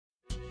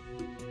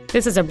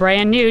This is a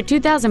brand new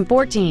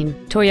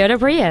 2014 Toyota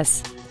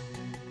Prius.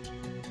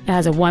 It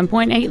has a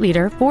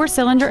 1.8-liter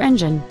four-cylinder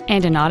engine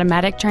and an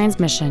automatic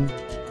transmission.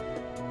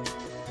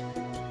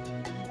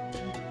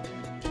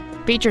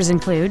 Features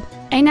include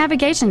a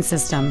navigation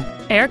system,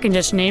 air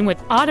conditioning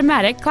with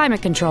automatic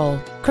climate control,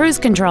 cruise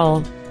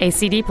control, a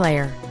CD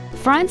player,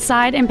 front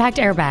side impact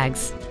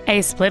airbags,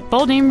 a split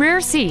folding rear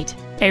seat,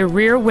 a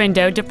rear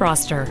window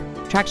defroster,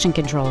 traction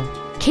control,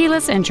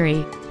 keyless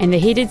entry, and the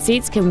heated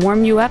seats can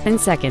warm you up in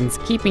seconds,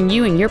 keeping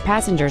you and your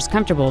passengers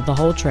comfortable the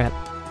whole trip.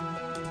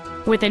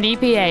 With an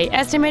EPA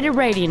estimated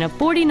rating of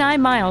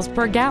 49 miles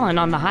per gallon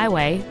on the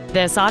highway,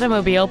 this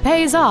automobile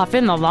pays off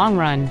in the long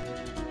run.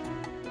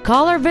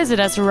 Call or visit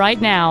us right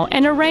now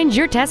and arrange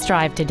your test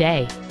drive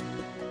today.